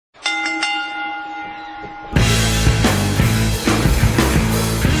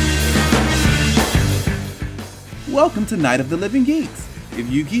welcome to Night of the Living Geeks.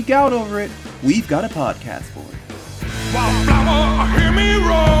 If you geek out over it, we've got a podcast for it. Wildflower, hear me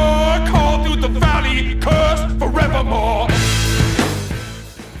roar, call through the valley, curse forevermore.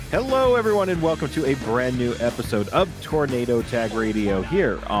 Hello, everyone, and welcome to a brand new episode of Tornado Tag Radio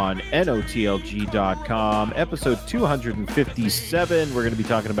here on NOTLG.com, episode 257. We're going to be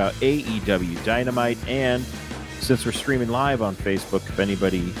talking about AEW Dynamite, and since we're streaming live on Facebook, if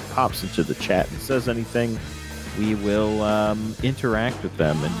anybody pops into the chat and says anything, we will interact with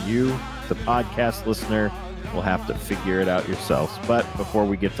them, and you, the podcast listener, will have to figure it out yourselves. But before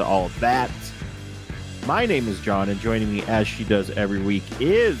we get to all of that, my name is John, and joining me, as she does every week,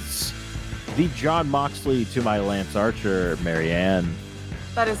 is the John Moxley to my Lance Archer, Marianne.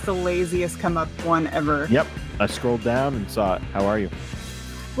 That is the laziest come-up one ever. Yep, I scrolled down and saw it. How are you?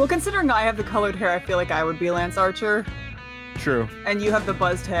 Well, considering I have the colored hair, I feel like I would be Lance Archer. True. And you have the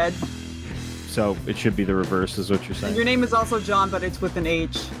buzzed head. So it should be the reverse, is what you're saying? And your name is also John, but it's with an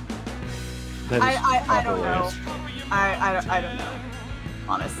H. I don't know. I don't know.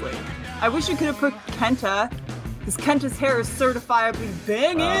 Honestly. I wish you could have put Kenta, because Kenta's hair is certifiably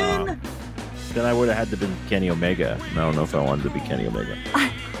banging. Then I would have had to been Kenny Omega. I don't know if I wanted to be Kenny Omega.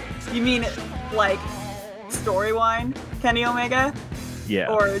 You mean, like, storyline Kenny Omega?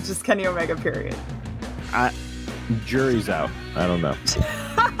 Yeah. Or just Kenny Omega, period? Jury's out. I don't know.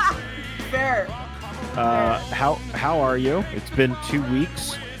 Fair. How are you? It's been 2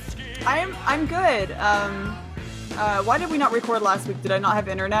 weeks. I'm good. Why did we not record last week? Did I not have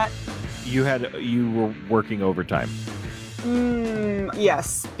internet? You were working overtime.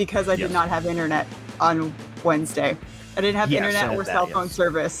 Yes, because I did not have internet on Wednesday. I didn't have internet or cell phone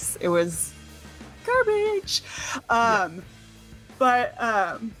service. It was garbage. But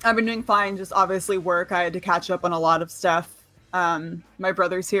I've been doing fine. Just obviously work. I had to catch up on a lot of stuff. My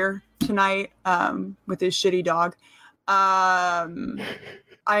brother's here tonight with his shitty dog. I'm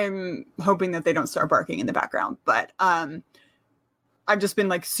hoping that they don't start barking in the background, but I've just been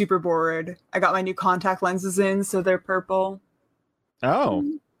like super bored. I got my new contact lenses in, so they're purple. Oh.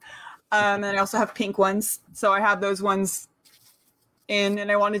 And I also have pink ones, so I have those ones in,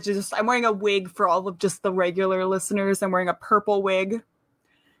 and I wanted to I'm wearing a wig for all of just the regular listeners. I'm wearing a purple wig.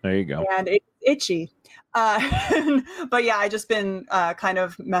 There you go. And it's itchy. But yeah, I just been kind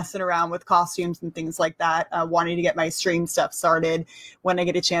of messing around with costumes and things like that, wanting to get my stream stuff started when I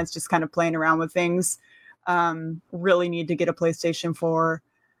get a chance, just kind of playing around with things. Really need to get a PlayStation 4.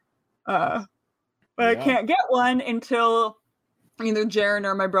 But I can't get one until either Jaren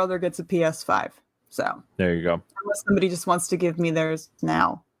or my brother gets a PS5. So there you go. Unless somebody just wants to give me theirs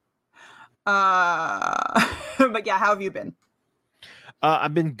now. But yeah, how have you been?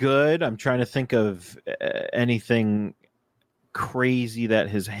 I've been good. I'm trying to think of anything crazy that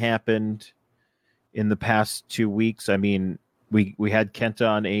has happened in the past 2 weeks. I mean, we had Kenta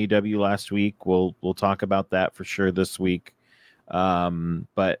on AEW last week. We'll talk about that for sure this week.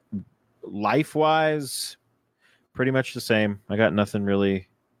 But life-wise, pretty much the same. I got nothing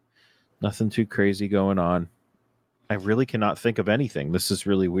too crazy going on. I really cannot think of anything. This is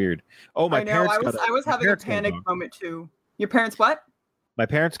really weird. Oh, my parents. I was having a panic moment too. Your parents what? My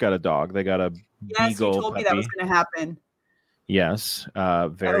parents got a dog. They got a Yes, beagle you told me that was going to happen. Yes,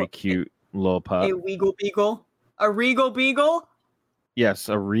 very cute little pup. A Weagle Beagle? A Regal Beagle? Yes,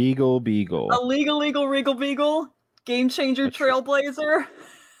 a Regal Beagle. A legal Regal Beagle? Game changer trailblazer?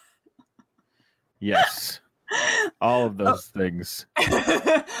 Yes. All of those things.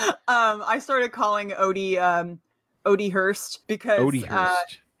 I started calling Odie Hurst because Odie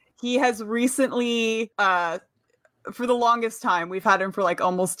Hurst. He has recently for the longest time, we've had him for like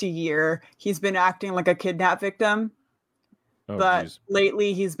almost a year. He's been acting like a kidnap victim. But geez.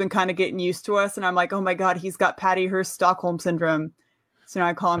 Lately he's been kind of getting used to us. And I'm like, oh my God, he's got Patty Hearst Stockholm syndrome. So now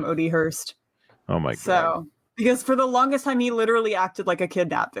I call him Odie Hurst. Oh my God. So, because for the longest time, he literally acted like a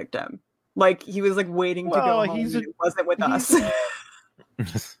kidnap victim. Like he was like waiting to go home. He wasn't with us.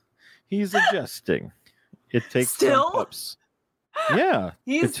 He's adjusting. It takes some pups. Yeah,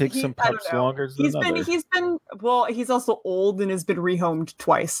 it takes some pups longer than others. He's also old and has been rehomed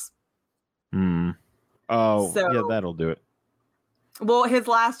twice. Oh, so, yeah, that'll do it. Well, his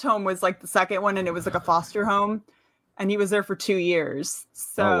last home was like the second one, and it was like a foster home, and he was there for 2 years.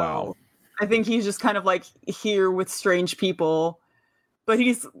 So wow. I think he's just kind of like here with strange people, but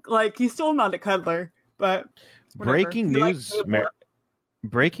he's still not a cuddler. But whatever.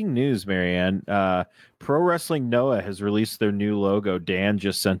 Breaking news, Marianne. Pro Wrestling Noah has released their new logo. Dan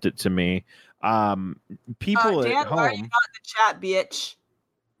just sent it to me. People Dan, at home. Why are you not in the chat, bitch?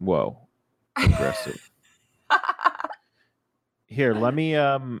 Whoa, aggressive. Here, let me.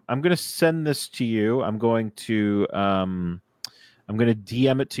 I'm gonna send this to you. I'm going to DM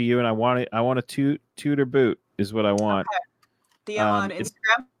it to you, and I want it. I want a toot or boot is what I want. Okay. DM on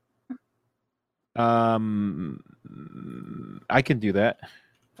Instagram. I can do that.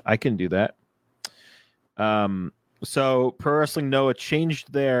 So Pro Wrestling Noah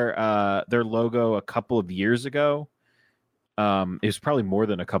changed their logo a couple of years ago. It was probably more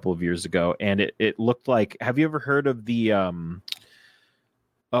than a couple of years ago, and it looked like. Have you ever heard of the?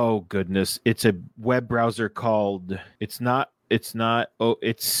 Oh goodness, it's a web browser called. It's not Opera.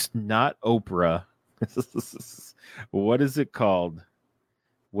 What is it called?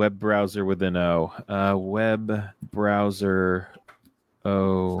 Web browser with an O. Web browser.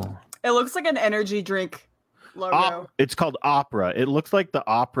 Oh. It looks like an energy drink logo. It's called Opera. It looks like the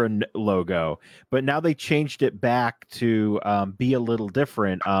Opera logo, but now they changed it back to be a little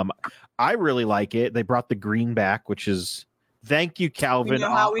different. I really like it. They brought the green back, which is thank you, Calvin. You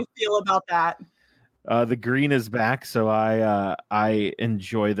know how we feel about that. The green is back, so I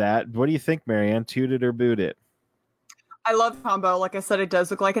enjoy that. What do you think, Marianne? Toot it or boot it? I love combo. Like I said, it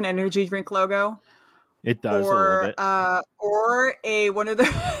does look like an energy drink logo. It does or, a little bit.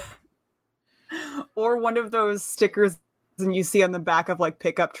 Or one of those stickers and you see on the back of like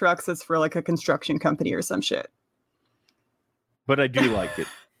pickup trucks that's for like a construction company or some shit. But I do like it.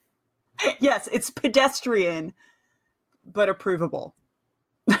 Yes, it's pedestrian, but approvable.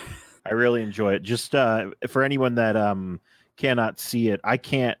 I really enjoy it. Just for anyone that cannot see it, I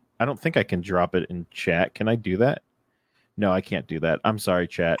don't think I can drop it in chat. Can I do that? No, I can't do that. I'm sorry,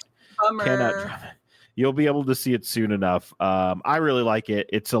 chat. Bummer. Cannot drop it. You'll be able to see it soon enough. I really like it.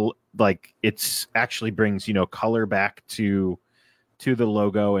 It's actually brings color back to the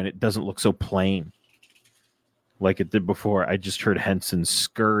logo, and it doesn't look so plain like it did before. I just heard Henson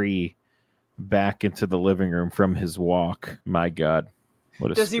scurry back into the living room from his walk. My God.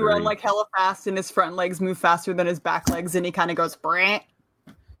 What a Does he scurry. run like hella fast and his front legs move faster than his back legs and he kind of goes brant?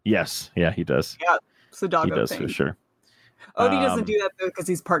 Yes. Yeah, he does. Yeah, it's a doggo He does thing. for sure. Odie doesn't do that though because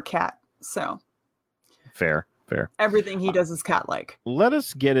he's part cat. So Fair. everything he does is cat-like. Let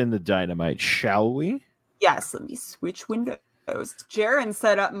us get into Dynamite, shall we? Yes, let me switch windows. Jaren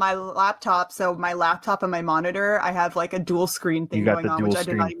set up my laptop, so my laptop and my monitor, I have like a dual screen thing going on, which I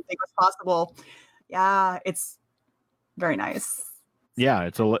did not even think was possible. Yeah, it's very nice. Yeah,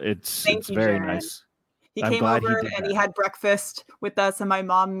 it's Thank you, very Jaren. nice. He I'm came glad over he did and that. he had breakfast with us, and my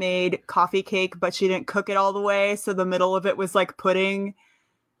mom made coffee cake, but she didn't cook it all the way, so the middle of it was like pudding,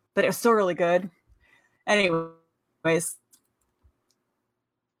 but it was still really good. Anyways,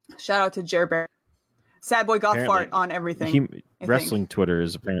 shout out to Jer Bear. Sad boy got Apparently, fart on everything. Wrestling Twitter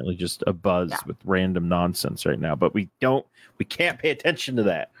is apparently just a buzz with random nonsense right now, but we can't pay attention to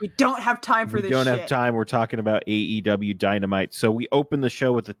that. We don't have time for this We don't shit. have time. We're talking about AEW Dynamite. So we open the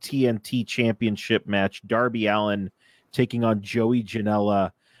show with a TNT Championship match. Darby Allin taking on Joey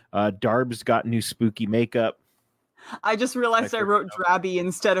Janela. Darb's got new spooky makeup. I just realized I wrote Drabby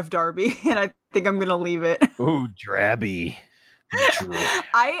instead of Darby, and I think I'm gonna leave it. Oh, Drabby.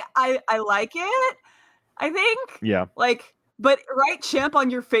 I like it. I think. Yeah. But write champ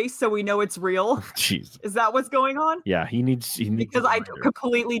on your face so we know it's real. Jeez. Is that what's going on? Yeah, he needs Because I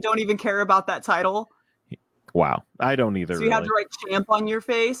completely don't even care about that title. Wow. I don't either. So you have to write champ on your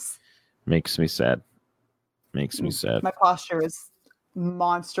face. Makes me sad. Makes me sad. My posture is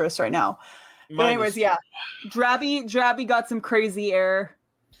monstrous right now. But anyways, yeah. Drabby got some crazy air.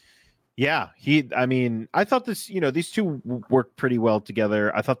 Yeah, I thought these two worked pretty well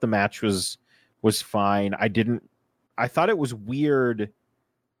together. I thought the match was fine. I thought it was weird.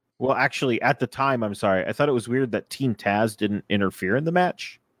 Well, actually, at the time, I'm sorry. I thought it was weird that Team Taz didn't interfere in the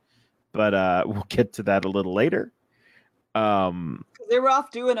match. But we'll get to that a little later. They were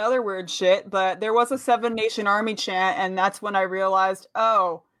off doing other weird shit, but there was a 7 Nation Army chant, and that's when I realized,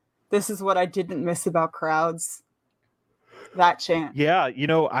 oh, this is what I didn't miss about crowds. That chant. Yeah, I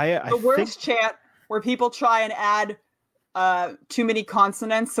the worst chant where people try and add too many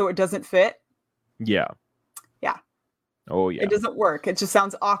consonants so it doesn't fit. Yeah. Yeah. Oh, yeah. It doesn't work. It just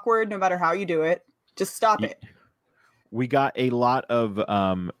sounds awkward no matter how you do it. Just stop it. We got a lot of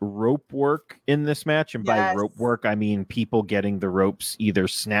rope work in this match. And by rope work, I mean people getting the ropes either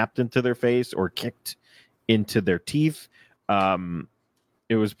snapped into their face or kicked into their teeth.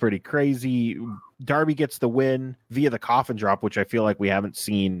 It was pretty crazy. Darby gets the win via the coffin drop, which I feel like we haven't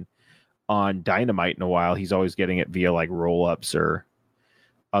seen on Dynamite in a while. He's always getting it via like roll-ups or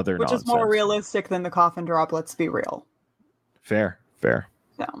other nonsense. Which is more realistic than the coffin drop, let's be real. Fair.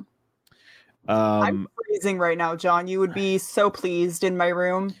 So. I'm freezing right now, John. You would be so pleased in my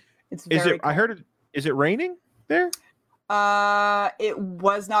room. It's very cold. I heard is it raining there? It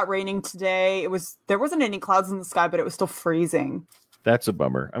was not raining today. There wasn't any clouds in the sky, but it was still freezing. That's a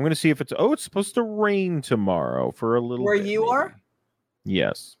bummer. I'm going to see if it's supposed to rain tomorrow for a little Where bit, you maybe. are?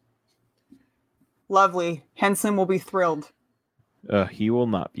 Yes. Lovely. Henson will be thrilled. He will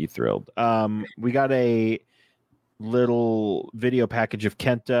not be thrilled. We got a little video package of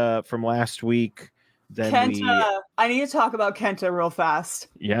Kenta from last week. Then I need to talk about Kenta real fast.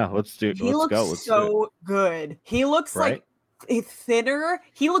 Yeah, let's do it. He looks so good. He looks like thinner.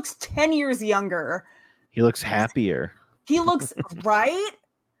 He looks 10 years younger. He looks happier. He looks right.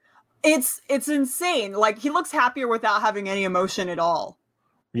 It's insane. Like he looks happier without having any emotion at all.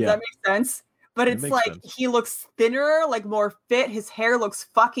 Does that make sense? But it's like sense. He looks thinner, like more fit. His hair looks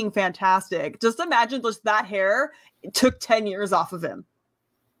fucking fantastic. Just imagine just that hair. It took 10 years off of him.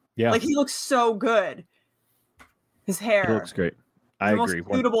 Yeah. Like he looks so good. His hair. He looks great. I agree.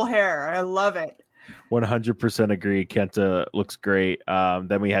 Most beautiful hair. I love it. 100% agree. Kenta looks great.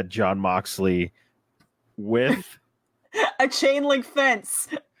 Then we had Jon Moxley with a chain link fence.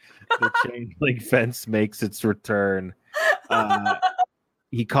 The chain link fence makes its return.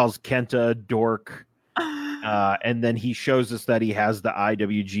 He calls Kenta a dork. And then he shows us that he has the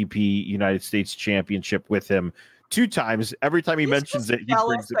IWGP United States Championship with him 2 times. Every time he mentions it, he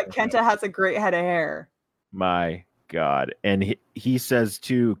brings it that Kenta has a great head of hair. My God. And he says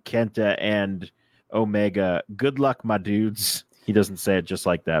to Kenta and Omega, good luck, my dudes. He doesn't say it just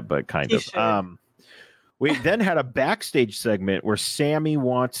like that, but kind of. We then had a backstage segment where Sammy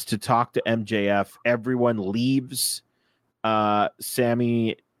wants to talk to MJF. Everyone leaves.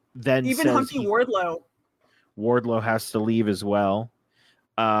 Sammy then even says Hunky Wardlow has to leave as well.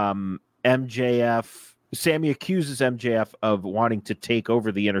 Sammy accuses MJF of wanting to take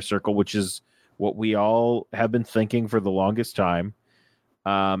over the Inner Circle, which is what we all have been thinking for the longest time.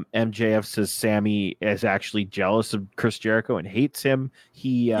 MJF says Sammy is actually jealous of Chris Jericho and hates him.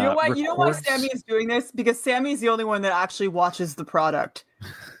 You know why Sammy is doing this? Because Sammy's the only one that actually watches the product.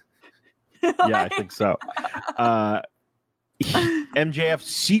 Yeah, I think so. MJF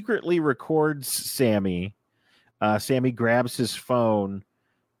secretly records Sammy. Sammy grabs his phone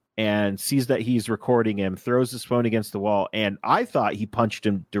and sees that he's recording him, throws his phone against the wall, and I thought he punched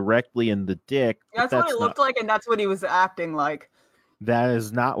him directly in the dick. That's what it looked like, and that's what he was acting like. That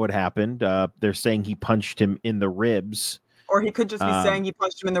is not what happened. They're saying he punched him in the ribs. Or he could just be saying he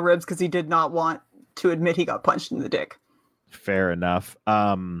punched him in the ribs because he did not want to admit he got punched in the dick. Fair enough.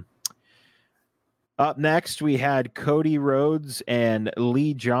 Up next, we had Cody Rhodes and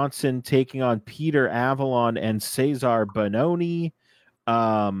Lee Johnson taking on Peter Avalon and Cesar Bononi.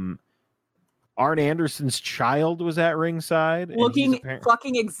 Arn Anderson's child was at ringside. Looking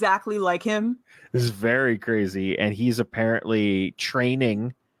fucking exactly like him. This is very crazy. And he's apparently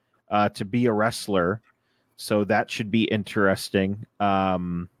training to be a wrestler. So that should be interesting.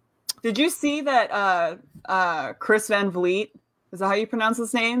 Did you see that Chris Van Vliet, is that how you pronounce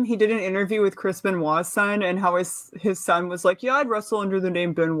his name? He did an interview with Chris Benoit's son and how his son was like, yeah, I'd wrestle under the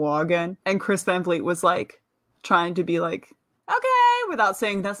name Benoit again. And Chris Van Vliet was like trying to be like, okay, without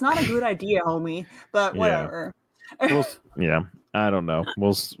saying that's not a good idea, homie. But whatever. Yeah, I don't know.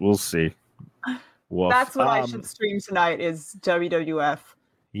 We'll see. Woof. That's what I should stream tonight is WWF.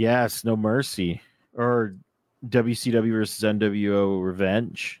 Yes, No Mercy. Or WCW versus NWO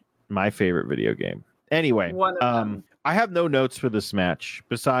Revenge. My favorite video game. Anyway, I have no notes for this match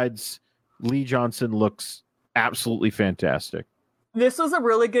besides Lee Johnson looks absolutely fantastic. This was a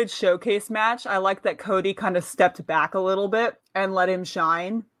really good showcase match. I like that Cody kind of stepped back a little bit and let him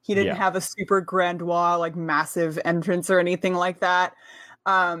shine. He didn't have a super grandiose, like massive entrance or anything like that.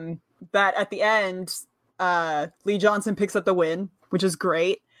 But at the end, Lee Johnson picks up the win, which is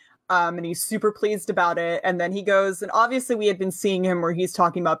great. And he's super pleased about it. And then he goes, and obviously we had been seeing him where he's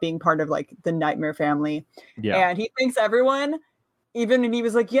talking about being part of like the Nightmare family. Yeah. And he thanks everyone. And he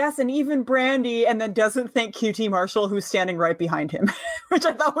was like, yes, and even Brandy, and then doesn't thank QT Marshall, who's standing right behind him, which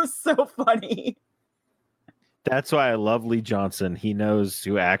I thought was so funny. That's why I love Lee Johnson. He knows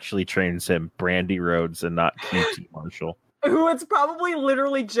who actually trains him, Brandy Rhodes, and not QT Marshall. Who it's probably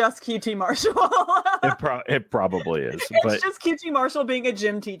literally just QT Marshall. It probably is. It's just QT Marshall being a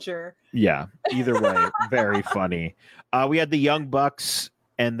gym teacher. Yeah, either way, very funny. We had the Young Bucks,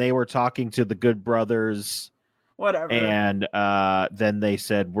 and they were talking to the Good Brothers. Whatever. And then they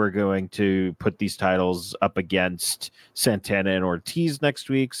said, we're going to put these titles up against Santana and Ortiz next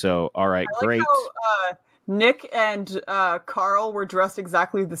week. So, all right, great. How, Nick and Carl were dressed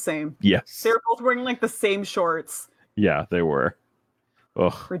exactly the same. Yes. They were both wearing like the same shorts. Yeah, they were.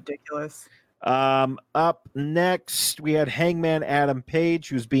 Ugh. Ridiculous. Up next, we had Hangman Adam Page,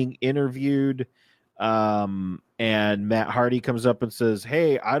 who's being interviewed And Matt Hardy comes up and says,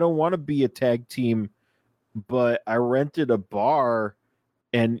 "Hey, I don't want to be a tag team, but I rented a bar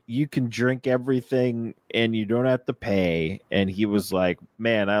and you can drink everything and you don't have to pay." And he was like,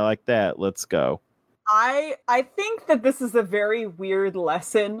 "Man, I like that. Let's go." I think that this is a very weird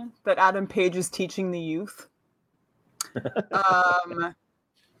lesson that Adam Page is teaching the youth.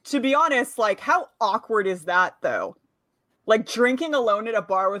 To be honest, like, how awkward is that, though? Like, drinking alone at a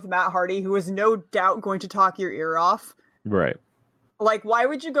bar with Matt Hardy, who is no doubt going to talk your ear off. Right. Like, why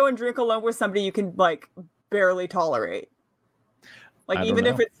would you go and drink alone with somebody you can, like, barely tolerate? Like, even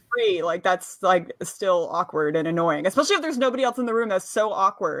if it's free, like, that's, like, still awkward and annoying. Especially if there's nobody else in the room. That's so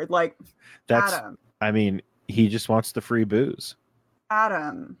awkward. Like, Adam. I mean, he just wants the free booze.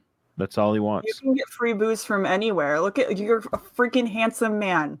 Adam. That's all he wants. You can get free booze from anywhere. Look at, you're a freaking handsome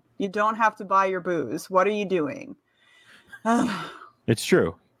man. You don't have to buy your booze. What are you doing? It's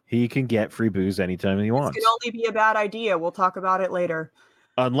true. He can get free booze anytime he wants. It could only be a bad idea. We'll talk about it later.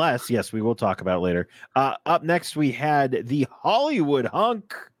 Unless, yes, we will talk about it later. Up next, we had the Hollywood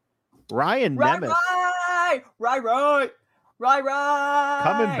hunk, Ryan Nemeth. Right.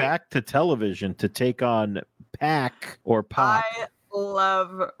 Coming back to television to take on Pac or Pac. I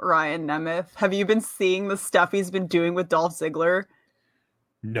love Ryan Nemeth. Have you been seeing the stuff he's been doing with Dolph Ziggler?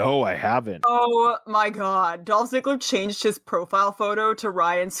 No, I haven't. Oh my god. Dolph Ziggler changed his profile photo to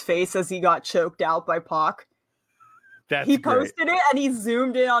Ryan's face as he got choked out by Pac. He posted it and he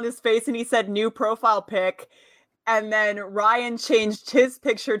zoomed in on his face and he said new profile pic. And then Ryan changed his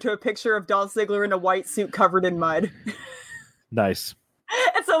picture to a picture of Dolph Ziggler in a white suit covered in mud. Nice.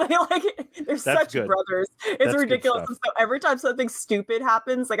 And so they're such good. brothers. It's ridiculous. And so every time something stupid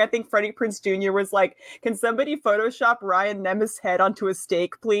happens, like I think Freddie Prinze Jr. was like, "Can somebody Photoshop Ryan Nemeth's head onto a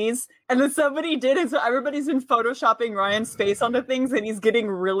steak, please?" And then somebody did, and so everybody's been Photoshopping Ryan's face onto things, and he's getting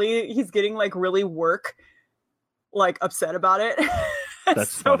like really like upset about it.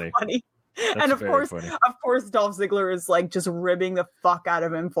 That's so funny. That's and of course, Dolph Ziggler is like just ribbing the fuck out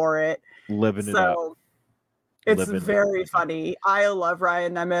of him for it. Living it up. It's very funny. I love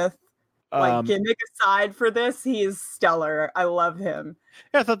Ryan Nemeth. Like, gimmick aside for this, he is stellar. I love him.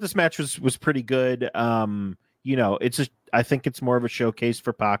 Yeah, I thought this match was pretty good. I think it's more of a showcase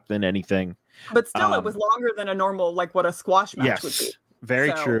for Pac than anything. But still, it was longer than a normal, like what a squash match would be.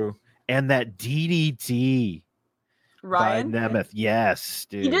 Very true. And that DDT. Ryan Nemeth, yes,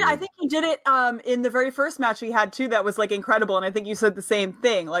 dude. He did. I think he did it in the very first match we had too. That was like incredible, and I think you said the same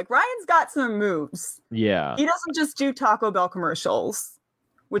thing. Like, Ryan's got some moves. Yeah, he doesn't just do Taco Bell commercials,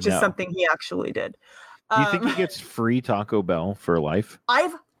 which is something he actually did. Do you think he gets free Taco Bell for life?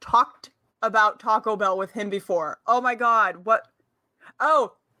 I've talked about Taco Bell with him before. Oh my god, what?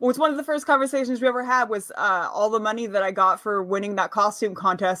 Oh. Well, it's one of the first conversations we ever had was all the money that I got for winning that costume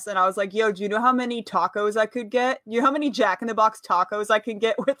contest. And I was like, yo, do you know how many tacos I could get? You know how many Jack in the Box tacos I can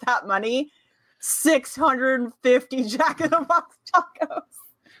get with that money? 650 Jack in the Box tacos.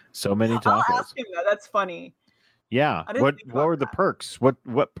 So many tacos. I'll ask him that. That's funny. Yeah. What were the perks? What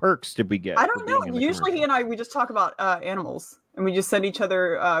perks did we get? I don't know. Usually he and I, we just talk about animals. And we just send each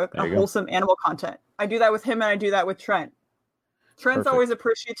other wholesome animal content. I do that with him and I do that with Trent. Trent's always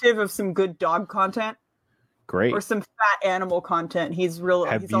appreciative of some good dog content. Great. Or some fat animal content. He's all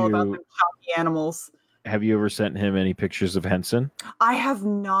about them chunky animals. Have you ever sent him any pictures of Henson? I have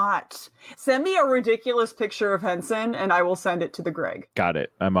not. Send me a ridiculous picture of Henson and I will send it to the Greg. Got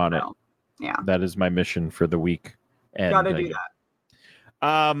it. I'm on it. Yeah. That is my mission for the week. And gotta do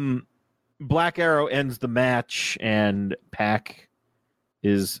that. Black Arrow ends the match and Pac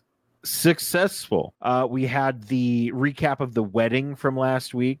is successful. We had the recap of the wedding from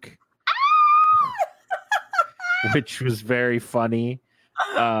last week, which was very funny.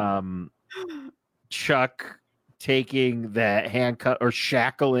 Chuck taking the handcuff or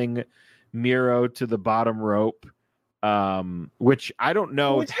shackling Miro to the bottom rope, which I don't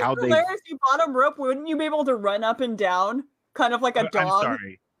know how they. You bottom rope, wouldn't you be able to run up and down, kind of like a dog? I'm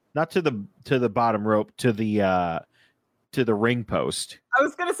sorry, not to the bottom rope, to the ring post. I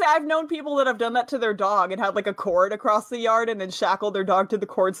was gonna say I've known people that have done that to their dog and had like a cord across the yard and then shackled their dog to the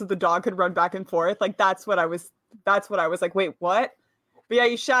cord so the dog could run back and forth. Like that's what I was like, wait, what? But yeah,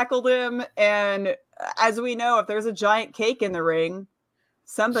 you shackled him, and as we know, if there's a giant cake in the ring,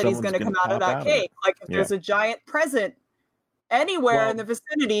 someone's gonna come out of that cake. Like if there's a giant present anywhere in the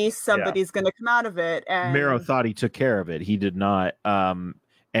vicinity, somebody's gonna come out of it. And Miro thought he took care of it. He did not.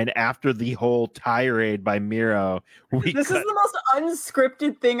 And after the whole tirade by Miro, this is the most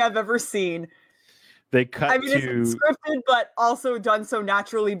unscripted thing I've ever seen. They cut I mean, to it's scripted, but also done so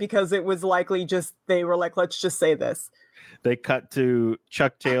naturally because it was likely just they were like, let's just say this. they cut to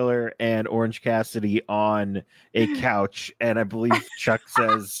Chuck Taylor and Orange Cassidy on a couch, and I believe Chuck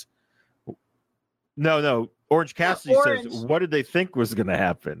says, "No, Orange Cassidy says, what did they think was going to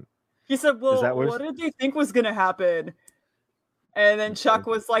happen?" He said, "Well, what did they think was going to happen?" And then Chuck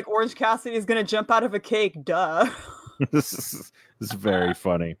was like, "Orange Cassidy is going to jump out of a cake, duh." This is very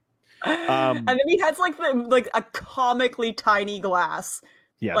funny. And then he has like a comically tiny glass.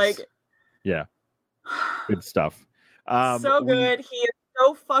 Yes. Like, yeah. Good stuff. So good. He is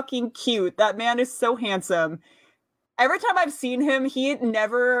so fucking cute. That man is so handsome. Every time I've seen him, he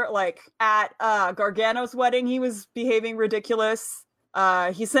never, like, at Gargano's wedding, he was behaving ridiculous.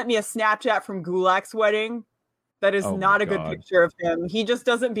 He sent me a Snapchat from Gulak's wedding. That is not a good picture of him. He just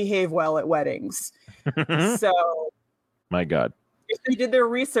doesn't behave well at weddings. So, my God. If they did their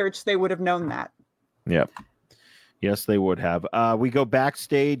research, they would have known that. Yep. Yes, they would have. We go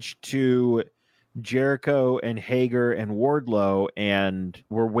backstage to Jericho and Hager and Wardlow, and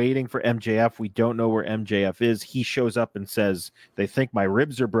we're waiting for MJF. We don't know where MJF is. He shows up and says, "They think my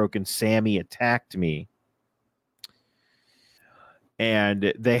ribs are broken. Sammy attacked me."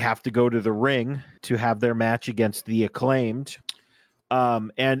 And they have to go to the ring to have their match against the Acclaimed.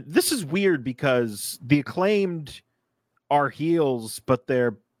 And this is weird because the Acclaimed are heels, but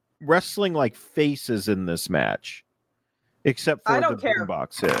they're wrestling like faces in this match, except for the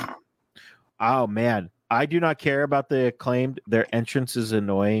boombox hit. Oh man, I do not care about the Acclaimed. Their entrance is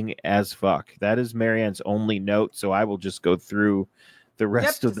annoying as fuck. That is Marianne's only note, so I will just go through the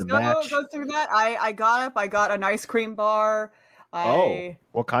rest of the match. Go through that. I got up. I got an ice cream bar.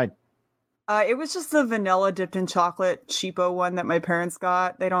 What kind? It was just the vanilla dipped in chocolate cheapo one that my parents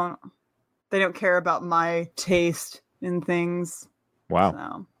got. They don't care about my taste in things. Wow.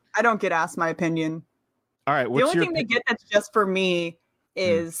 So I don't get asked my opinion. All right. The only thing they get that's just for me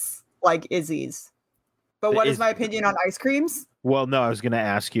is like Izzy's. But what is my opinion on ice creams? Well, no, I was going to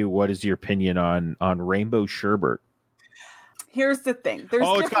ask you, what is your opinion on Rainbow Sherbet? Here's the thing. There's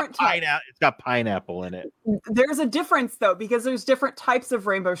different types. It's got pineapple in it. There's a difference though, because there's different types of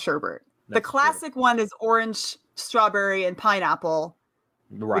Rainbow Sherbet. The classic one is orange, strawberry, and pineapple,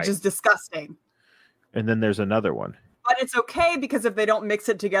 which is disgusting. And then there's another one. But it's okay because if they don't mix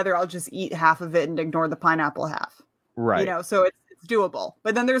it together, I'll just eat half of it and ignore the pineapple half. Right. You know, so it's doable.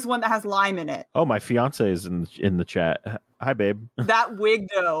 But then there's one that has lime in it. Oh, my fiance is in the chat. Hi, babe. That wig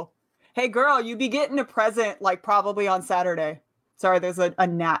though. Hey girl, you be getting a present like probably on Saturday. Sorry, there's a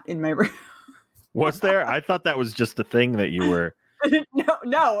gnat in my room. Was there? I thought that was just the thing that you were.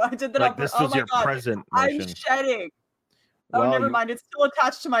 No, I did that. Like this was your present. I'm shedding. Oh, never mind. It's still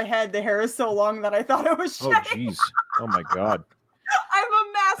attached to my head. The hair is so long that I thought it was shedding. Oh, jeez. Oh, my God. I'm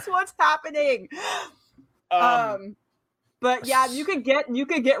a mess. What's happening? But yeah, you could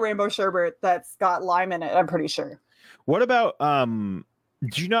get Rainbow Sherbet that's got lime in it. I'm pretty sure. What about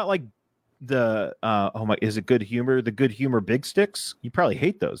do you not like the is it Good Humor? The Good Humor Big Sticks? You probably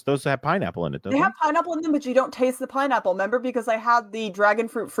hate those. Those have pineapple in it, don't they? They have pineapple in them, but you don't taste the pineapple. Remember, because I had the dragon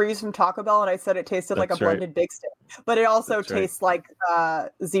fruit freeze from Taco Bell, and I said it tasted like a blended Big Stick, but it also tastes like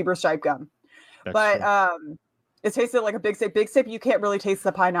zebra stripe gum. It tasted like a Big Stick. Big Stick, you can't really taste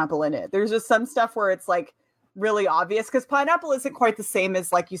the pineapple in it. There's just some stuff where it's like really obvious because pineapple isn't quite the same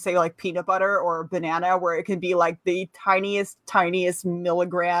as like you say like peanut butter or banana, where it can be like the tiniest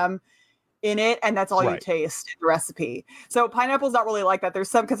milligram in it, and that's all you taste in the recipe. So pineapple's not really like that.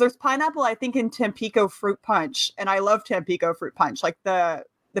 There's there's pineapple, I think, in Tampico Fruit Punch, and I love Tampico Fruit Punch, like the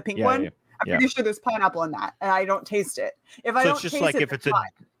pink one. I'm pretty sure there's pineapple in that, and I don't taste it. If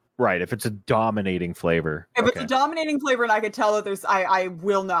it's a dominating flavor. If it's a dominating flavor, and I could tell that I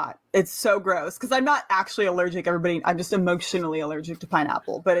will not. It's so gross because I'm not actually allergic. I'm just emotionally allergic to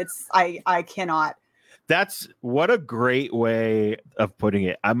pineapple, but I cannot. That's what a great way of putting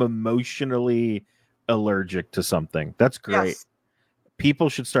it. I'm emotionally allergic to something. That's great. Yes. People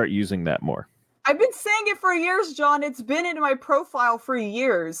should start using that more. I've been saying it for years, John. It's been in my profile for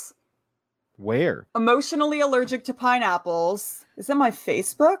years. Where? Emotionally allergic to pineapples. Is that my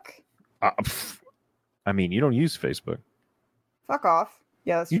Facebook? I mean, you don't use Facebook. Fuck off.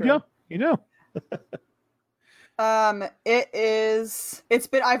 Yeah, that's true. You know. I've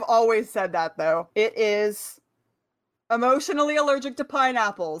always said that though. It is emotionally allergic to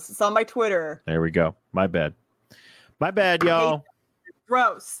pineapples. It's on my Twitter. There we go. My bad, y'all.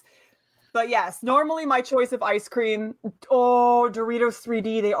 Gross. But yes, normally my choice of ice cream. Oh, Doritos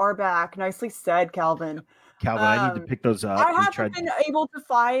 3D, they are back. Nicely said, Calvin. I need to pick those up. I haven't been able to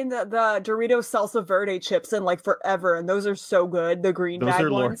find the Doritos Salsa Verde chips in like forever, and those are so good. The green bag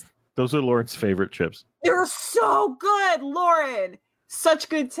ones. Those are Lauren's favorite chips. They're so good, Lauren. Such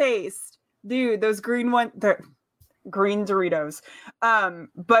good taste. Dude, those green they're green Doritos.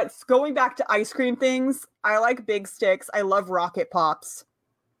 But going back to ice cream things, I like Big Sticks. I love Rocket Pops.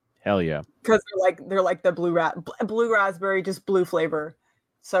 Hell yeah. Because they're like the blue raspberry, just blue flavor.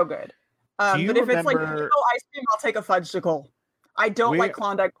 So good. But if it's like ice cream, I'll take a Fudgesicle. I don't like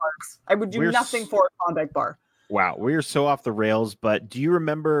Klondike bars. I would do nothing for a Klondike bar. Wow, we are so off the rails, but do you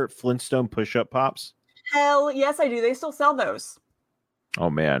remember Flintstone push-up pops? Hell yes, I do. They still sell those. Oh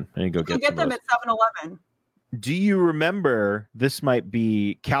man, I need to go get them at 7-Eleven. Do you remember, this might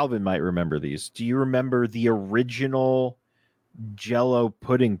be, Calvin might remember these. Do you remember the original Jell-O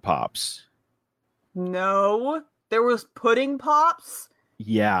pudding pops? No. There was pudding pops?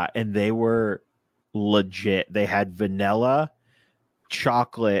 Yeah, and they were legit. They had vanilla,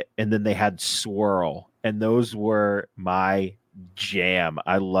 chocolate, and then they had swirl. And those were my jam.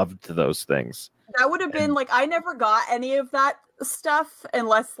 I loved those things. That would have been I never got any of that stuff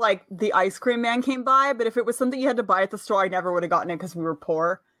unless the ice cream man came by. But if it was something you had to buy at the store, I never would have gotten it because we were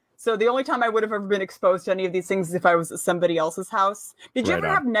poor. So the only time I would have ever been exposed to any of these things is if I was at somebody else's house. Did you ever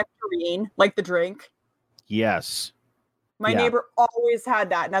have nectarine, like the drink? Yes. My neighbor always had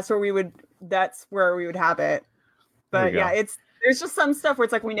that, and that's where we would have it. But yeah, there's just some stuff where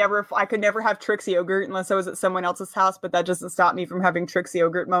it's I could never have Trix yogurt unless I was at someone else's house, but that doesn't stop me from having Trix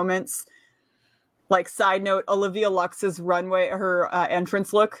yogurt moments. Side note, Olivia Lux's her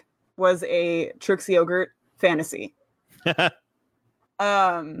entrance look was a Trix yogurt fantasy. Had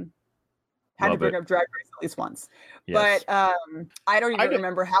to bring up Drag Race at least once. Yes. But I don't even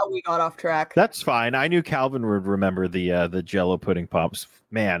remember how we got off track. That's fine. I knew Calvin would remember the Jell-O pudding pops.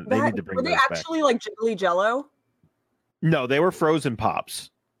 Man, they need to bring those back. Were they actually jiggly Jell-O? No, they were frozen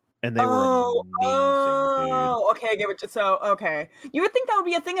pops. And they were amazing, dude. Okay, I get what okay. You would think that would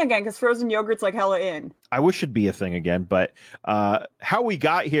be a thing again, because frozen yogurt's hella in. I wish it'd be a thing again, but how we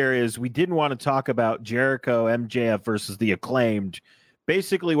got here is we didn't want to talk about Jericho MJF versus the Acclaimed.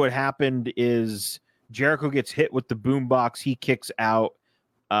 Basically what happened is Jericho gets hit with the boombox, he kicks out.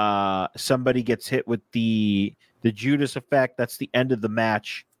 Somebody gets hit with the Judas effect. That's the end of the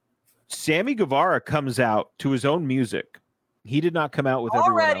match. Sammy Guevara comes out to his own music. He did not come out with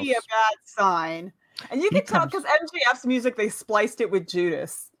everyone else. Already a bad sign. And you can tell because MJF's music, they spliced it with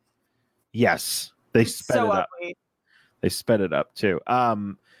Judas. Yes. They sped it up. Ugly. They sped it up too.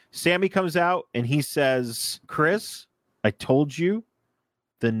 Sammy comes out and he says, Chris, I told you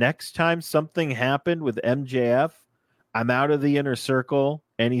the next time something happened with MJF, I'm out of the inner circle.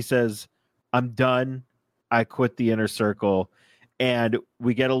 And he says, I'm done. I quit the inner circle. And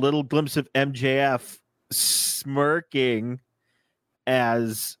we get a little glimpse of MJF smirking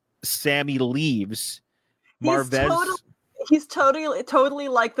as Sammy leaves. Marvez, he's totally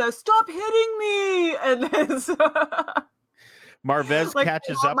like the stop hitting me, and then Marvez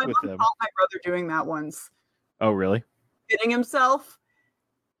catches up with him. Caught my brother doing that once. Oh, really? Hitting himself,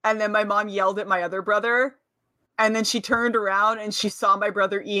 and then my mom yelled at my other brother, and then she turned around and she saw my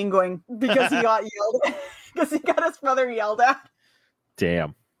brother Ian going because he got yelled at, because he got his brother yelled at.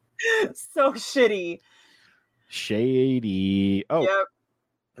 Damn. So shitty. Shady. Oh. Yep.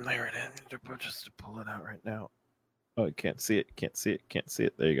 There it is. Just to pull it out right now. Oh, I can't see it. Can't see it. Can't see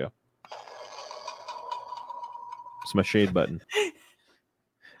it. There you go. It's my shade button.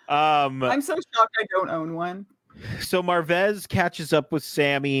 I'm so shocked I don't own one. So Marvez catches up with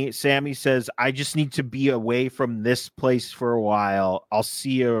Sammy. Sammy says, I just need to be away from this place for a while. I'll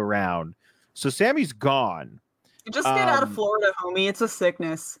see you around. So Sammy's gone. Just get out of Florida, homie. It's a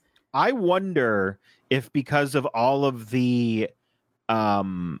sickness. I wonder if because of all of the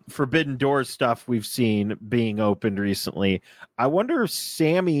Forbidden Door stuff we've seen being opened recently, I wonder if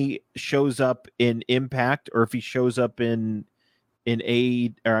Sammy shows up in Impact or if he shows up he's already in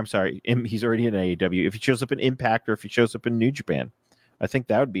AEW. If he shows up in Impact or if he shows up in New Japan. I think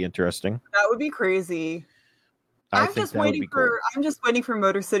that would be interesting. That would be crazy. I'm just waiting for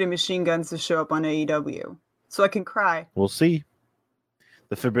Motor City Machine Guns to show up on AEW so I can cry. We'll see.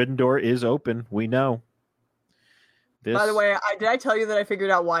 The Forbidden Door is open. We know. By the way, did I tell you that I figured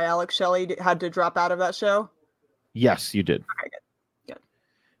out why Alex Shelley had to drop out of that show? Yes, you did. Okay, good.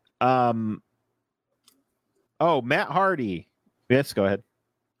 Oh, Matt Hardy. Yes, go ahead.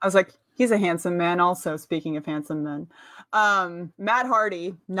 I was like, he's a handsome man also, speaking of handsome men. Matt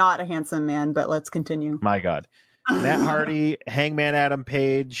Hardy, not a handsome man, but let's continue. My God. Matt Hardy, Hangman Adam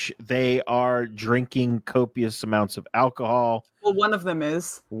Page, they are drinking copious amounts of alcohol. Well, one of them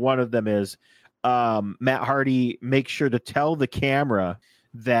is. Matt Hardy makes sure to tell the camera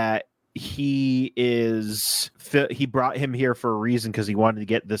that he brought him here for a reason because he wanted to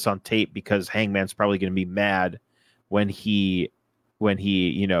get this on tape because Hangman's probably going to be mad when he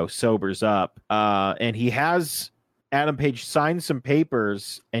sobers up. And he has Adam Page sign some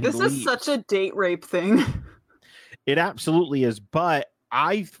papers and this is such a date rape thing. It absolutely is, but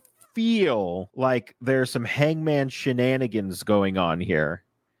I feel like there's some Hangman shenanigans going on here.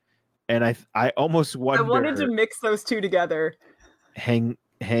 And I almost wonder. I wanted to mix those two together. Hang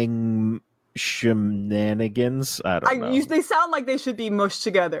shenanigans. I don't know. They sound like they should be mushed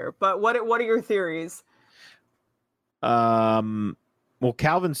together. But what are your theories? Well,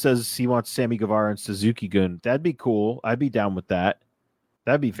 Calvin says he wants Sammy Guevara and Suzuki Gun. That'd be cool. I'd be down with that.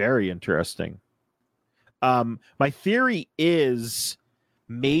 That'd be very interesting. My theory is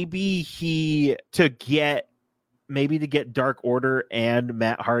maybe to get Dark Order and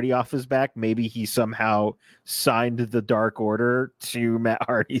Matt Hardy off his back, maybe he somehow signed the Dark Order to Matt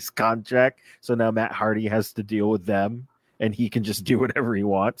Hardy's contract. So now Matt Hardy has to deal with them and he can just do whatever he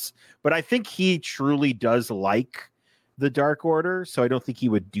wants. But I think he truly does like the Dark Order. So I don't think he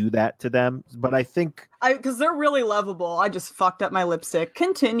would do that to them. But I think because they're really lovable. I just fucked up my lipstick.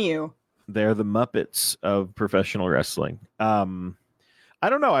 Continue. They're the Muppets of professional wrestling. I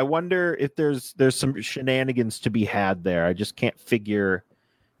don't know. I wonder if there's some shenanigans to be had there. I just can't figure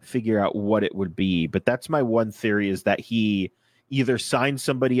out what it would be. But that's my one theory, is that he either signed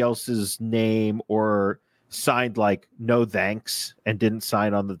somebody else's name or signed like no thanks and didn't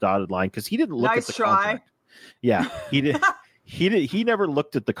sign on the dotted line because he didn't look at the contract. Yeah, he did. He never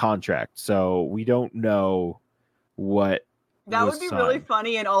looked at the contract, so we don't know what. That would be really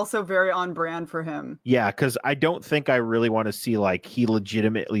funny and also very on brand for him. Yeah, because I don't think I really want to see like he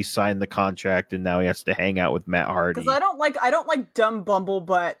legitimately signed the contract and now he has to hang out with Matt Hardy. Because I don't like dumb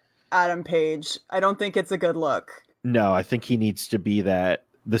bumblebutt Adam Page. I don't think it's a good look. No, I think he needs to be the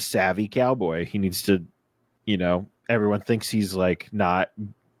savvy cowboy. He needs to, everyone thinks he's like not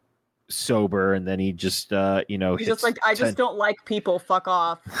sober, and then he just he's just like, I just don't like people. Fuck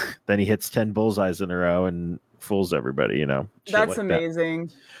off. Then he hits 10 bullseyes in a row and fools everybody, That's like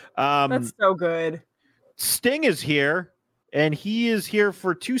amazing. That. That's so good. Sting is here, and he is here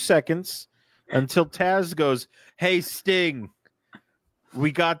for 2 seconds until Taz goes, "Hey Sting,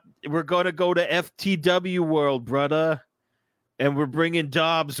 we're gonna go to FTW World, brother, and we're bringing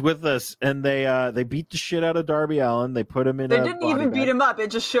Dobbs with us." And they beat the shit out of Darby Allin. They put him in. They didn't even beat him up.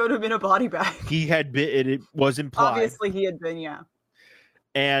 It just showed him in a body bag. He had been. It was implied. Obviously, he had been. Yeah.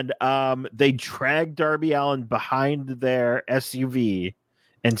 And they drag Darby Allin behind their SUV,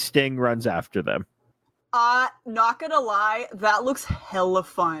 and Sting runs after them. Not gonna lie, that looks hella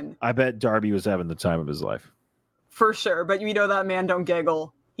fun. I bet Darby was having the time of his life. For sure, but that man don't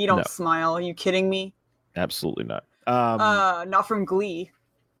giggle. He don't smile. Are you kidding me? Absolutely not. Not from Glee.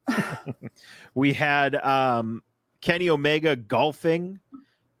 We had Kenny Omega golfing.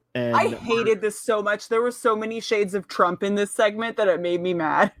 And I hated this so much. There were so many shades of Trump in this segment that it made me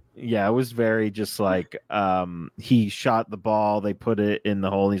mad. Yeah, it was very just like he shot the ball, they put it in the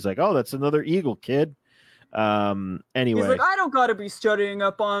hole, and he's like, "Oh, that's another eagle, kid." Anyway, he's like, "I don't got to be studying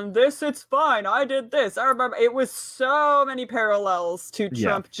up on this. It's fine. I did this." I remember it was so many parallels to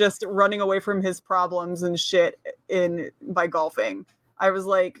Trump just running away from his problems and shit by golfing. I was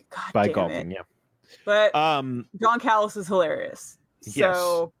like, God by damn golfing, it. yeah. But Don Callis is hilarious.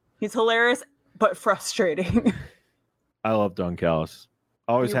 So he's hilarious, but frustrating. I love Don Callis.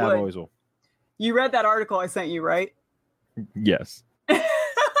 Always have, always will. You read that article I sent you, right? Yes.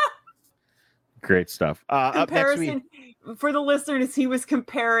 Great stuff. Up next for the listeners, he was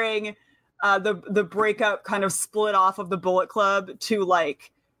comparing the breakup kind of split off of the Bullet Club to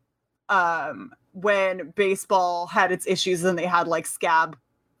like when baseball had its issues and they had like scab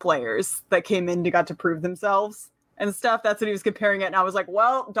players that came in and got to prove themselves and stuff. That's what he was comparing it. And I was like,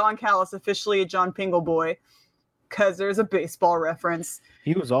 well, Don Callis, officially a John Pingle boy, because there's a baseball reference.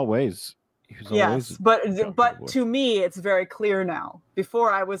 He was always yes, but to me, it's very clear now.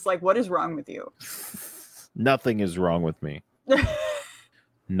 Before I was like, what is wrong with you? Nothing is wrong with me.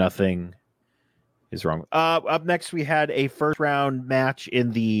 Nothing is wrong. Up next, we had a first round match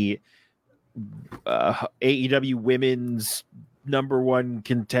in the AEW Women's #1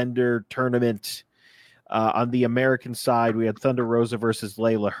 Contender Tournament. On the American side, we had Thunder Rosa versus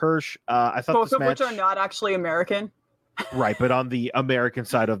Layla Hirsch. I thought both of which are not actually American. Right, but on the American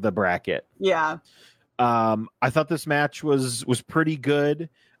side of the bracket. Yeah. I thought this match was pretty good.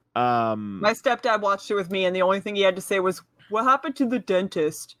 My stepdad watched it with me, and the only thing he had to say was, "What happened to the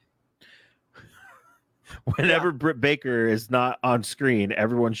dentist?" Whenever Britt Baker is not on screen,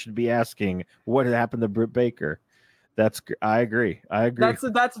 everyone should be asking, what happened to Britt Baker? I agree.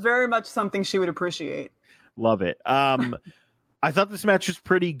 That's very much something she would appreciate. Love it. I thought this match was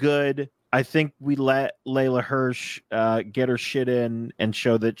pretty good. I think we let Layla Hirsch get her shit in and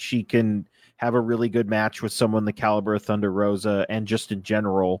show that she can have a really good match with someone the caliber of Thunder Rosa and just in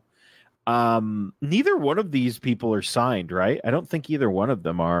general. Neither one of these people are signed, right? I don't think either one of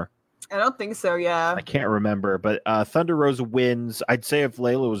them are. I don't think so, yeah. I can't remember, but Thunder Rosa wins. I'd say if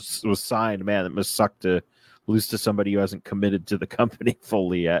Layla was signed, man, it must suck to lose to somebody who hasn't committed to the company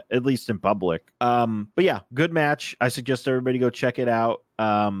fully yet, at least in public. But yeah, good match. I suggest everybody go check it out.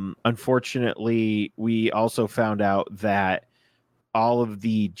 Unfortunately, we also found out that all of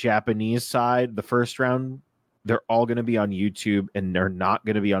the Japanese side, the first round, they're all going to be on YouTube and they're not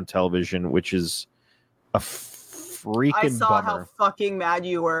going to be on television, which is a freaking I saw bummer. how fucking mad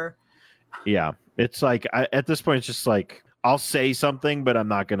you were. Yeah, it's like at this point, it's just like I'll say something, but I'm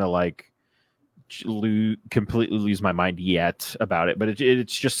not going to like completely lose my mind yet about it. But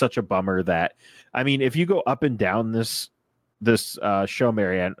it's just such a bummer that, I mean, if you go up and down this show,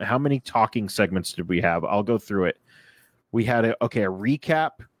 Marianne, how many talking segments did we have? I'll go through it. We had a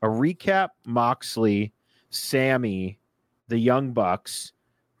recap, Moxley, Sammy, the Young Bucks,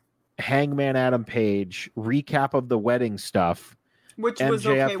 Hangman Adam Page, recap of the wedding stuff, which MJF was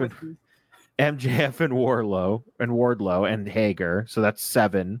okay with me. MJF and Wardlow and Hager, so that's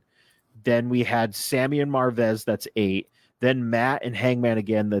 7. Then we had Sammy and Marvez, that's 8. Then Matt and Hangman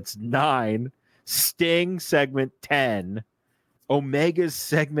again, that's 9. Sting segment 10. Omega's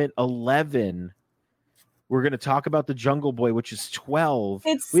segment 11. We're going to talk about the Jungle Boy, which is 12.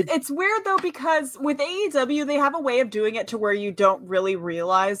 It's weird, though, because with AEW, they have a way of doing it to where you don't really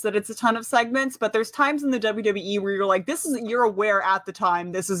realize that it's a ton of segments, but there's times in the WWE where you're like, you're aware at the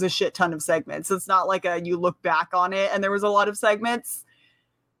time this is a shit ton of segments. It's not like you look back on it and there was a lot of segments.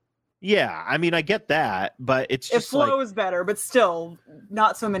 Yeah, I mean, I get that, but it flows better, but still,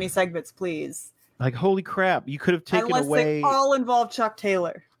 not so many segments, please. Like, holy crap, you could have taken Unless away... they all involve Chuck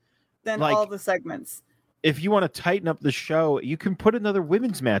Taylor. Then like, all the segments. If you want to tighten up the show, you can put another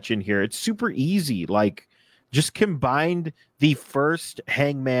women's match in here. It's super easy. Like, just combine the first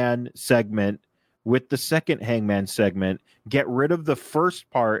Hangman segment with the second Hangman segment, get rid of the first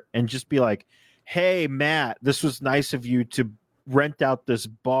part, and just be like, hey, Matt, this was nice of you to rent out this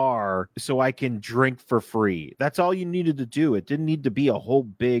bar so I can drink for free. That's all you needed to do. It didn't need to be a whole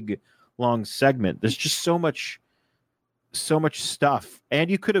big long segment. There's just so much stuff. And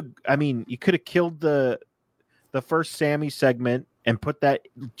you could have killed the first Sammy segment and put that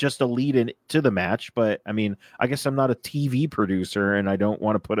just a lead in to the match. But I mean, I guess I'm not a TV producer and I don't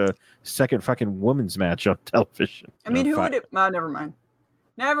want to put a second fucking women's match on television. I mean, who would it? Never mind.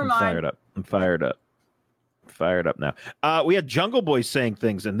 I'm fired up now. We had Jungle Boy saying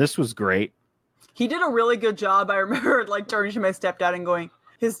things, and this was great. He did a really good job. I remember like turning to my stepdad and going,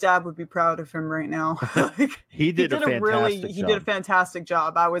 his dad would be proud of him right now. He did a fantastic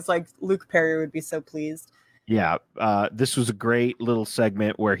job. I was like, Luke Perry would be so pleased. Yeah, this was a great little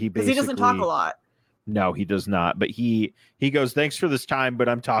segment where he doesn't talk a lot. No, he does not. But he goes, thanks for this time, but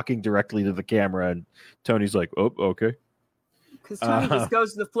I'm talking directly to the camera. And Tony's like, oh, okay. Because Tony just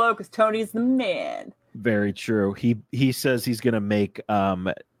goes to the flow because Tony's the man. Very true. He says he's going to make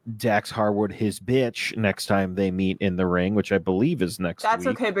Dax Harwood his bitch next time they meet in the ring, which I believe is next week. That's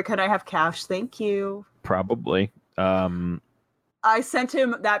okay, but can I have cash? Thank you. Probably. I sent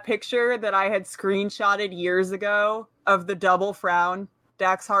him that picture that I had screenshotted years ago of the double frown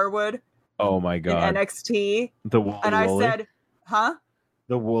Dax Harwood. Oh my god. In NXT. The woolly and I woolly. said, huh?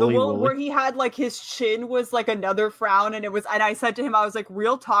 The woolly where he had like his chin was like another frown, and I said to him, I was like,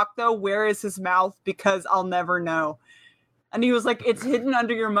 real talk though, where is his mouth? Because I'll never know. And he was like, it's hidden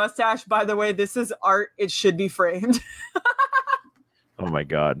under your mustache. By the way, this is art. It should be framed. Oh my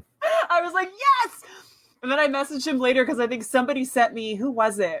god. I was like, yes! And then I messaged him later because I think somebody sent me, who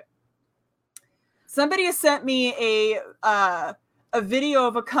was it? Somebody has sent me a video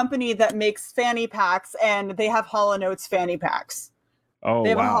of a company that makes fanny packs, and they have Hall & Oates fanny packs. Oh, they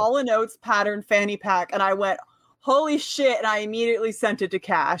have wow. a Hall & Oates pattern fanny pack, and I went, holy shit, and I immediately sent it to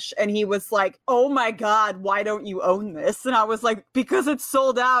Cash, and he was like, oh my god, why don't you own this? And I was like, because it's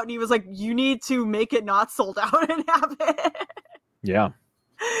sold out, and he was like, you need to make it not sold out and have it. Yeah.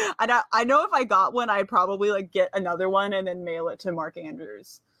 And I know if I got one, I'd probably like get another one and then mail it to Mark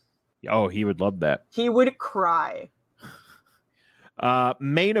Andrews. Oh, he would love that. He would cry.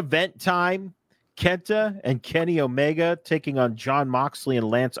 Main event time. Kenta and Kenny Omega taking on Jon Moxley and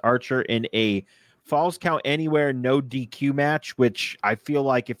Lance Archer in a Falls Count Anywhere no DQ match, which I feel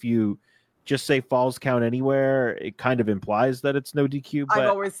like if you just say Falls Count Anywhere, it kind of implies that it's no DQ. But I've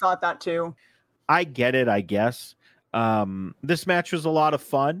always thought that too. I get it, I guess. This match was a lot of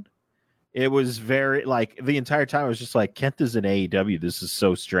fun. It was very like the entire time I was just like, Kenta's in AEW. This is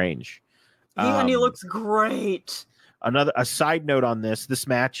so strange. And he looks great. A side note on this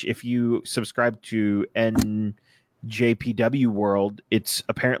match, if you subscribe to NJPW World, it's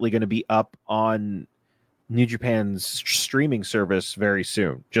apparently going to be up on New Japan's streaming service very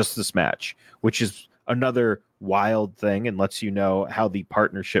soon. Just this match, which is another wild thing and lets you know how the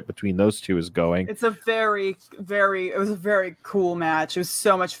partnership between those two is going. It's a very, it was a very cool match. It was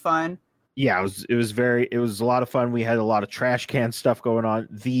so much fun. Yeah, it was a lot of fun. We had a lot of trash can stuff going on.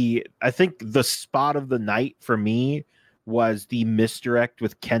 I think the spot of the night for me was the misdirect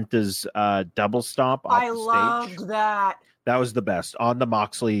with Kenta's double stomp off the stage. Loved that. That was the best. On the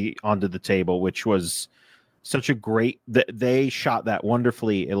Moxley onto the table, which was such a great they shot that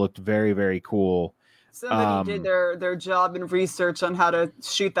wonderfully. It looked very, very cool. Somebody did their job and research on how to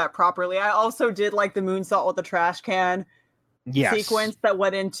shoot that properly. I also did like the moonsault with the trash can sequence that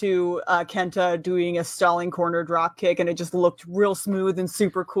went into Kenta doing a stalling corner drop kick, and it just looked real smooth and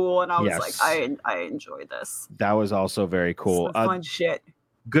super cool. And I was like, I enjoy this. That was also very cool. Fun shit.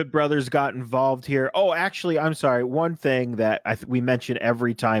 Good Brothers got involved here. Oh, actually, I'm sorry. One thing that we mention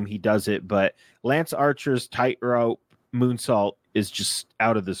every time he does it, but Lance Archer's tightrope moonsault is just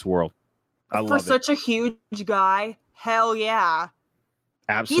out of this world. I love it. For such a huge guy, hell yeah.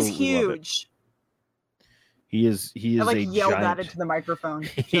 Absolutely. He's huge. He is I a yelled giant. at it to the microphone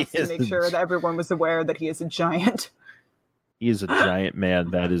just to make sure that everyone was aware that he is a giant. He is a giant man.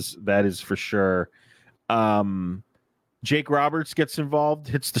 That is for sure. Jake Roberts gets involved,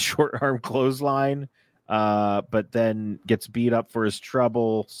 hits the short arm clothesline, but then gets beat up for his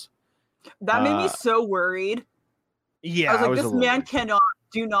troubles. That made me so worried. Yeah, I was like, this man cannot,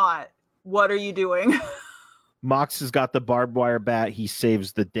 do not. What are you doing? Mox has got the barbed wire bat. He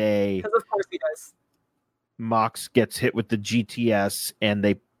saves the day. Because of course he does. Mox gets hit with the GTS, and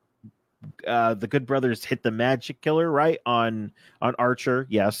the Good Brothers hit the Magic Killer right on Archer.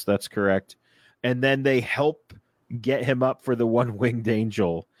 Yes, that's correct. And then they help get him up for the one-winged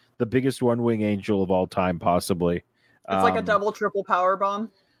angel, the biggest one-wing angel of all time, possibly. It's like a double, triple power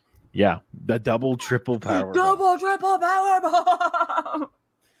bomb. Yeah, the double, triple power. Double, triple power bomb.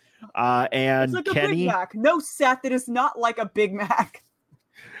 And it's like Kenny, a Big Mac. No, Seth, it is not like a Big Mac.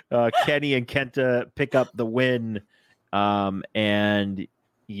 Kenny and Kenta pick up the win. And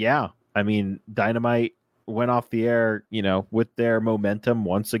yeah, I mean, Dynamite went off the air, with their momentum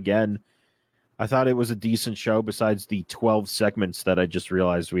once again. I thought it was a decent show besides the 12 segments that I just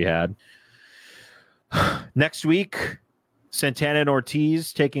realized we had. Next week, Santana and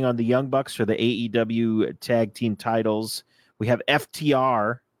Ortiz taking on the Young Bucks for the AEW tag team titles. We have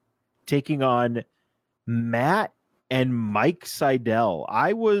FTR taking on Matt and Mike Sydal.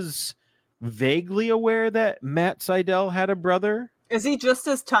 I was vaguely aware that Matt Sydal had a brother. Is he just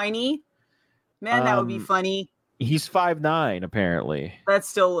as tiny? Man, that would be funny. He's 5'9", apparently. That's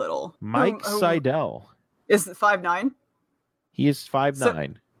still little. Mike Sydal. Is it 5'9"? He is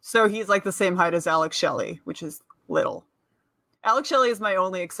 5'9". So he's like the same height as Alex Shelley, which is little. Alex Shelley is my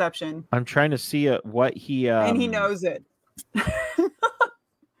only exception. I'm trying to see what he... and he knows it.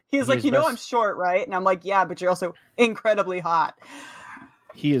 He's like, I'm short, right? And I'm like, yeah, but you're also incredibly hot.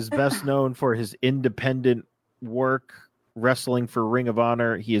 He is best known for his independent work, wrestling for Ring of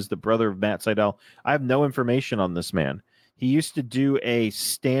Honor. He is the brother of Matt Sydal. I have no information on this man. He used to do a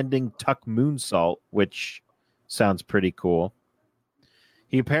standing tuck moonsault, which sounds pretty cool.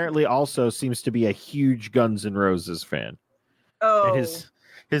 He apparently also seems to be a huge Guns N' Roses fan. Oh. And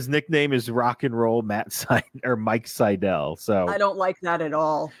his nickname is Rock and Roll Mike Sydal. So I don't like that at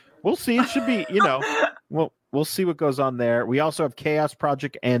all. We'll see. It should be, we'll see what goes on there. We also have Chaos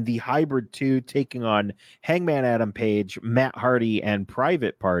Project and the Hybrid 2 taking on Hangman Adam Page, Matt Hardy, and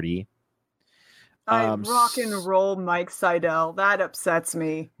Private Party. Rock and Roll Mike Sydal. That upsets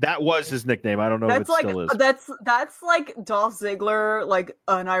me. That was his nickname. I don't know if it still is. That's like Dolph Ziggler, like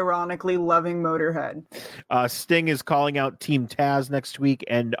unironically loving Motorhead. Sting is calling out Team Taz next week,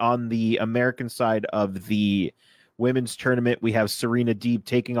 and on the American side of the women's tournament, we have Serena Deeb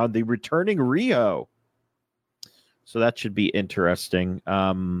taking on the returning Riho. So that should be interesting.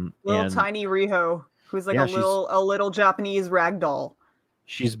 Tiny Riho, who's like a little Japanese ragdoll.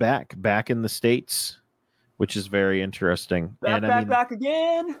 She's back in the States, which is very interesting. Back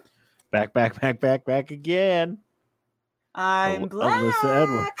again. Back again. I'm black. Alyssa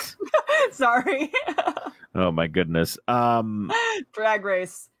Edwards. Sorry. Oh my goodness. Drag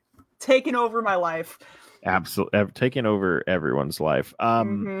Race taking over my life. Absolutely, taking over everyone's life.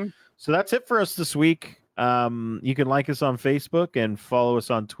 So that's it for us this week. You can like us on Facebook and follow us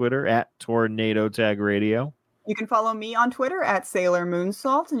on Twitter at Tornado Tag Radio. You can follow me on Twitter at Sailor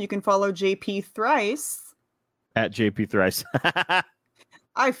Moonsalt, and you can follow JP Thrice at JP Thrice.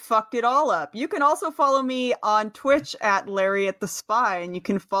 I fucked it all up. You can also follow me on Twitch at Lariat the Spy, and you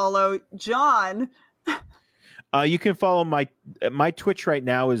can follow John. You can follow my Twitch right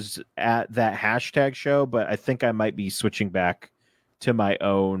now is at that hashtag show, but I think I might be switching back to my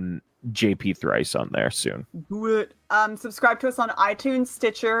own JP Thrice on there soon. Do it. Subscribe to us on iTunes,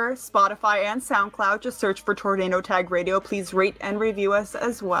 Stitcher, Spotify, and SoundCloud. Just search for Tornado Tag Radio. Please rate and review us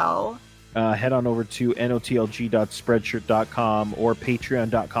as well. Head on over to notlg.spreadshirt.com or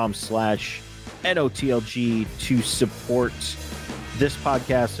patreon.com/notlg to support this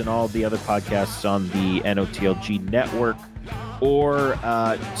podcast and all the other podcasts on the NOTLG network, or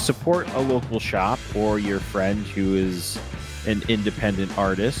support a local shop or your friend who is an independent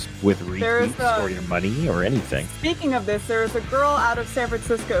artist with retweets or your money or anything. Speaking of this, there's a girl out of San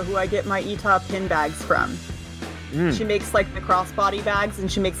Francisco who I get my ETA pin bags from. She makes like the crossbody bags,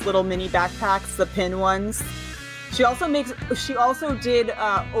 and she makes little mini backpacks, the pin ones. She also did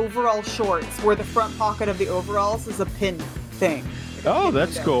overall shorts where the front pocket of the overalls is a pin thing. Oh,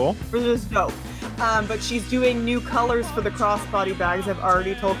 that's cool. Which is dope. But she's doing new colors for the crossbody bags. I've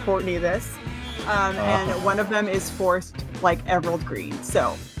already told Courtney this. And one of them is forced like emerald green.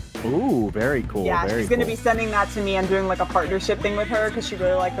 So, ooh, very cool. Yeah, she's going to be sending that to me. I'm doing like a partnership thing with her because she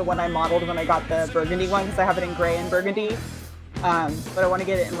really liked the one I modeled when I got the burgundy one, because I have it in gray and burgundy. But I want to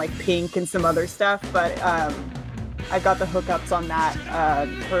get it in like pink and some other stuff. But I got the hookups on that.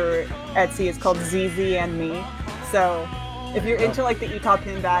 Her Etsy is called ZZ and Me. So if you're into like the ETA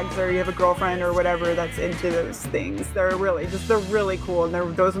pin bags, or you have a girlfriend or whatever that's into those things, they're really cool,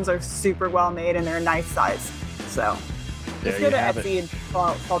 and those ones are super well made, and they're a nice size. So just go to Etsy and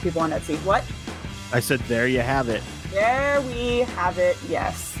follow people on Etsy. What? I said there you have it. There we have it.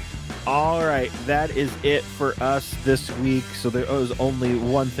 Yes. All right, that is it for us this week. So there is only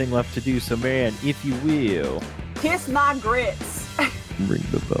one thing left to do. So Marianne, if you will, kiss my grits. Ring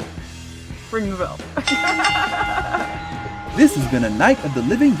the bell. Ring the bell. This has been a Night of the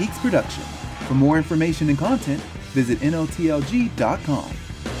Living Geeks production. For more information and content, visit notlg.com.